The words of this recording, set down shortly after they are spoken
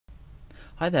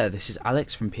Hi there, this is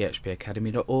Alex from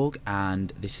phpacademy.org,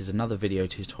 and this is another video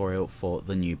tutorial for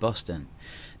the new Boston.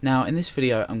 Now in this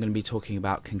video I'm going to be talking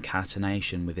about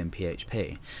concatenation within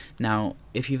PHP. Now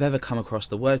if you've ever come across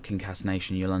the word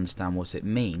concatenation you'll understand what it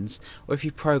means, or if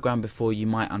you've programmed before you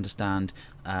might understand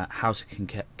how to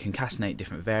concatenate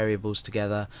different variables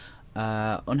together,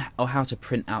 or how to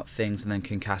print out things and then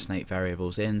concatenate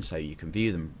variables in so you can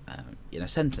view them in a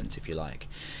sentence if you like.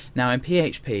 Now in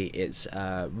PHP it's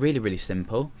really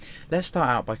simple. Let's start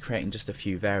out by creating just a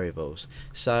few variables.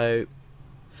 So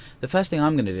the first thing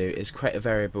I'm going to do is create a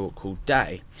variable called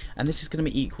day, and this is going to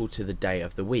be equal to the day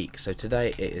of the week. So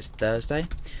today it is Thursday,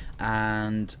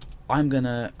 and I'm going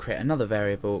to create another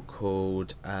variable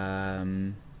called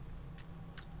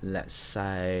let's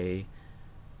say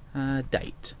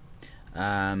date.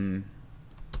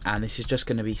 And this is just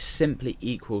going to be simply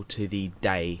equal to the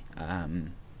day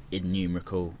in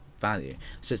numerical value.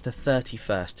 So it's the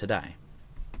 31st today.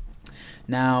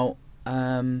 Now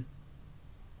down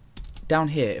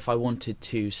here, if I wanted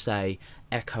to say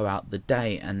echo out the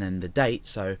day and then the date,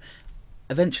 so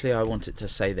eventually I want it to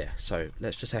say this, so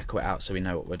let's just echo it out so we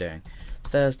know what we're doing.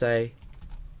 Thursday,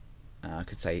 I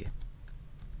could say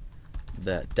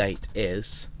the date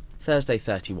is Thursday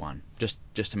 31, just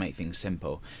to make things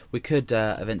simple. We could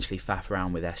eventually faff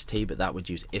around with st, but that would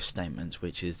use if statements,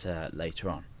 which is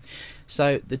later on.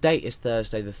 So the date is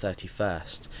Thursday the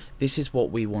 31st. This is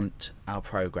what we want our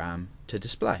program to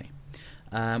display.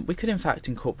 We could in fact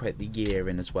incorporate the year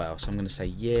in as well, so I'm going to say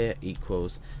year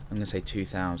equals, I'm going to say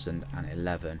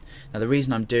 2011. Now the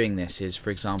reason I'm doing this is, for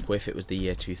example, if it was the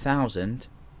year 2000,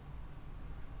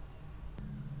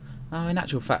 in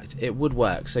actual fact it would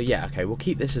work, so yeah, okay, we'll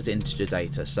keep this as integer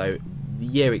data. So the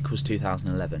year equals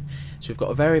 2011. So we've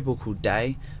got a variable called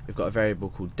day, we've got a variable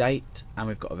called date, and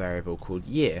we've got a variable called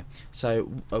year.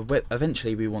 So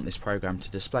eventually we want this program to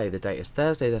display the date is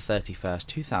Thursday the 31st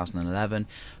 2011,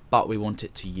 but we want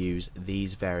it to use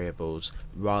these variables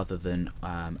rather than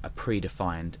a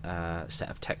predefined set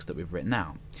of text that we've written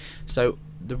out. So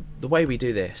the way we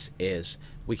do this is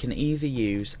we can either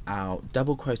use our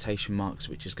double quotation marks,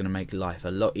 which is going to make life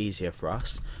a lot easier for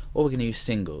us, or we're going to use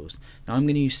singles. Now I'm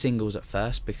going to use singles at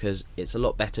first because it's a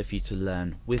lot better for you to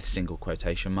learn with single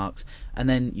quotation marks, and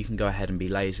then you can go ahead and be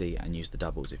lazy and use the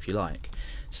doubles if you like.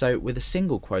 So with the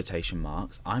single quotation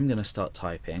marks, I'm going to start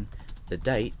typing the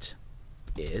date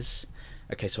is,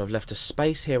 okay, so I've left a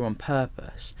space here on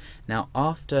purpose. Now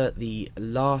after the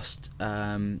last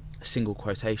single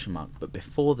quotation mark, but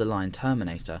before the line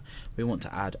terminator, we want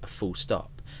to add a full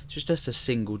stop. So it's just a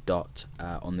single dot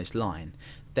on this line.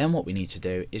 Then what we need to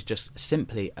do is just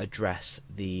simply address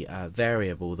the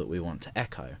variable that we want to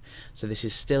echo. So this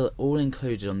is still all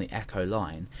included on the echo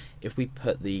line. If we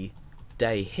put the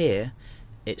day here,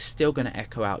 it's still going to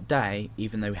echo out day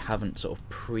even though we haven't sort of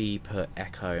pre-put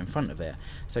echo in front of it.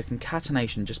 So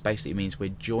concatenation just basically means we're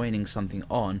joining something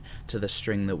on to the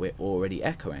string that we're already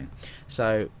echoing.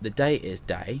 So the date is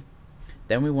day,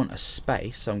 then we want a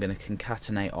space, so I'm going to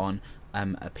concatenate on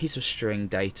a piece of string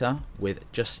data with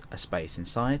just a space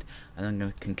inside, and I'm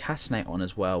going to concatenate on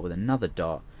as well with another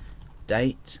dot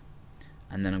date,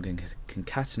 and then I'm going to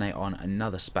concatenate on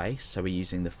another space, so we're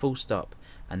using the full stop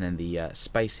and then the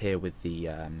space here with the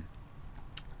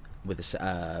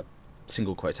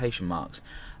single quotation marks,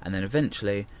 and then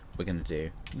eventually we're going to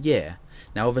do year.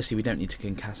 Now obviously we don't need to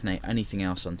concatenate anything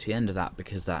else onto the end of that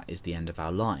because that is the end of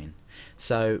our line.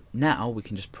 So now we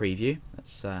can just preview.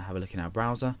 Let's have a look in our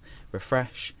browser,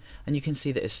 refresh, and you can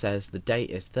see that it says the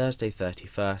date is Thursday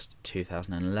 31st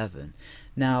 2011.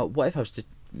 Now what if I was to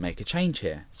make a change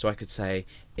here? So I could say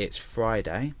it's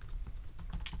Friday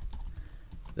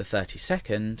the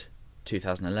 32nd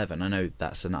 2011. I know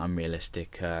that's an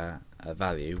unrealistic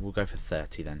value. We'll go for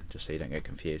 30 then, just so you don't get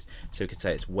confused. So we could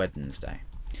say it's Wednesday.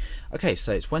 Okay,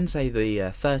 so it's Wednesday the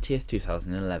 30th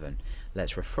 2011.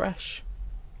 Let's refresh,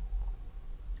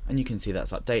 and you can see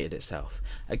that's updated itself.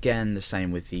 Again, the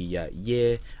same with the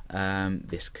year.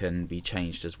 This can be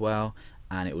changed as well,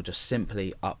 and it will just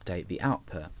simply update the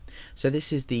output. So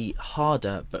this is the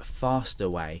harder but faster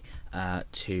way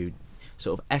to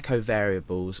sort of echo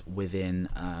variables within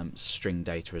string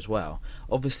data as well.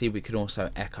 Obviously we could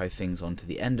also echo things onto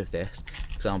the end of this.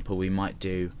 For example, we might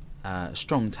do a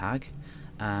strong tag,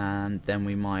 and then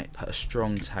we might put a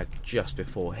strong tag just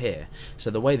before here. So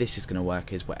the way this is going to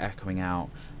work is we're echoing out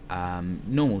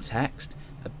normal text,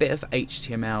 a bit of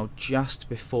HTML just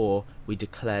before we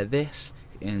declare this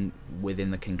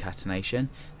within the concatenation.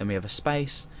 Then we have a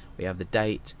space, we have the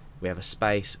date, we have a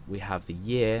space, we have the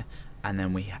year, and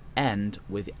then we end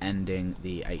with ending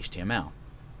the HTML.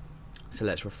 So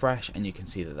let's refresh, and you can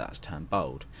see that that's turned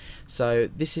bold. So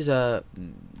this is the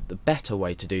better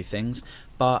way to do things,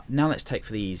 but now let's take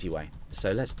for the easy way.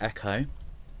 So let's echo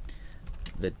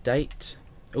the date.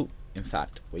 Oh, in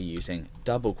fact, we're using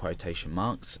double quotation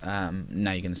marks. Now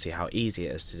you're going to see how easy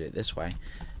it is to do it this way.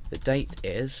 The date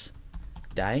is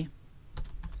day,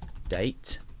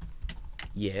 date,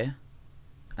 year,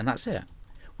 and that's it.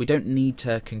 We don't need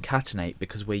to concatenate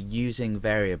because we're using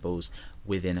variables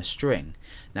within a string.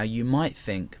 Now you might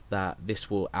think that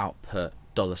this will output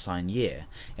 $year.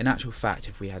 In actual fact,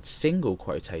 if we had single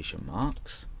quotation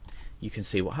marks, you can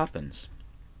see what happens.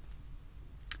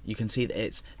 You can see that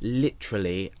it's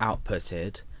literally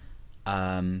outputted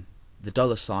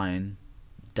the $sign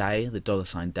day, the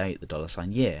 $sign date, the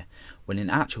 $sign year, when in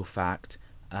actual fact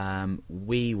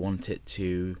we want it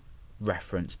to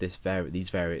reference these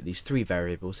three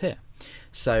variables here.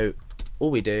 So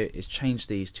all we do is change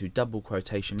these to double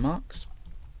quotation marks,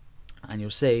 and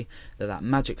you'll see that that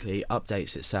magically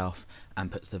updates itself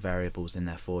and puts the variables in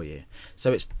there for you.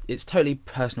 So it's totally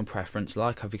personal preference.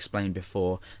 Like I've explained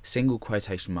before, single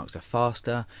quotation marks are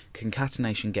faster.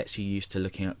 Concatenation gets you used to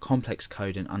looking at complex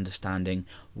code and understanding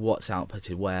what's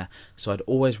outputted where. So I'd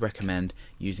always recommend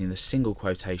using the single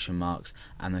quotation marks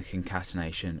and the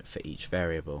concatenation for each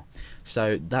variable.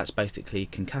 So that's basically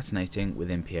concatenating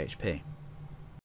within PHP.